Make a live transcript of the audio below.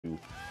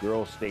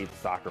Girls State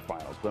Soccer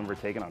Finals. Glenvar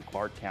taking on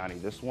Clarke County.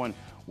 This one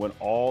went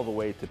all the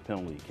way to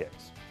penalty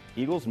kicks.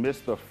 Eagles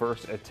missed the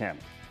first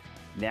attempt.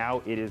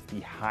 Now it is the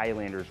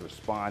Highlanders'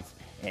 response,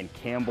 and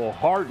Campbell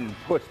Harden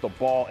puts the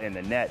ball in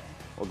the net.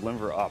 Well,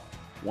 Glenvar up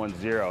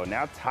 1-0.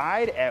 Now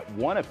tied at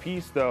 1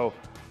 apiece, though.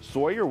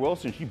 Sawyer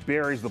Wilson, she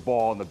buries the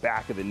ball in the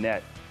back of the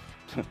net,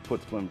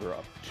 puts Glenvar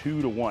up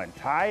 2-1.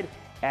 Tied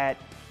at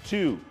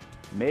 2.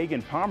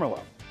 Megan Pomerleau,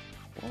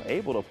 well,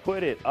 able to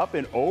put it up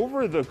and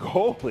over the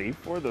goalie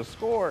for the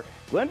score.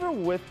 Glenvar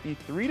with the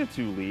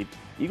 3-2 lead.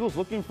 Eagles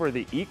looking for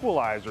the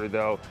equalizer,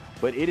 though,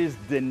 but it is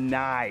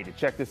denied.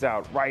 Check this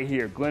out right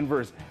here.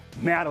 Glenvar's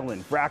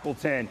Madeline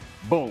Frackleton.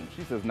 Boom.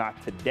 She says,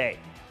 not today.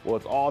 Well,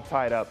 it's all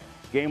tied up.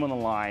 Game on the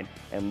line,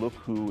 and look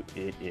who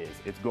it is.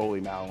 It's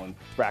goalie Madeline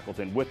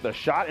Frackleton with the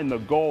shot in the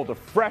goal. The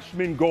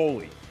freshman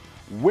goalie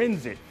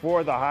wins it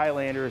for the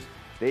Highlanders.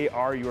 They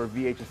are your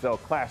VHSL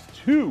Class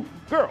 2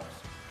 Girls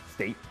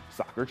State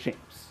Soccer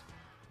Champs.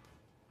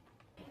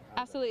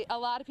 Absolutely. A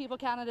lot of people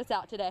counted us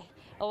out today.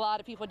 A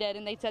lot of people did,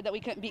 and they said that we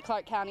couldn't beat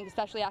Clarke County,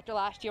 especially after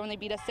last year when they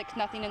beat us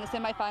 6-0 in the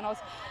semifinals.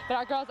 But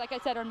our girls, like I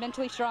said, are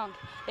mentally strong.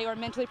 They were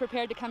mentally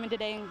prepared to come in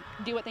today and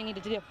do what they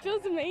needed to do. It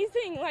feels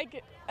amazing.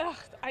 Like,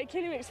 I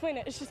can't even explain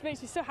it. It just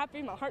makes me so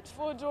happy. My heart's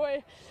full of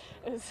joy.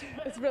 It's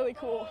really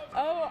cool.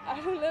 Oh,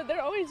 I don't know.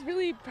 They're always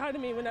really proud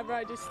of me whenever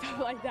I do stuff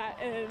like that,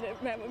 and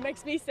it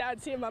makes me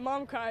sad seeing my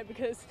mom cry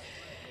because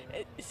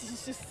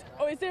she's just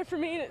always there for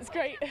me, and it's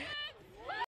great.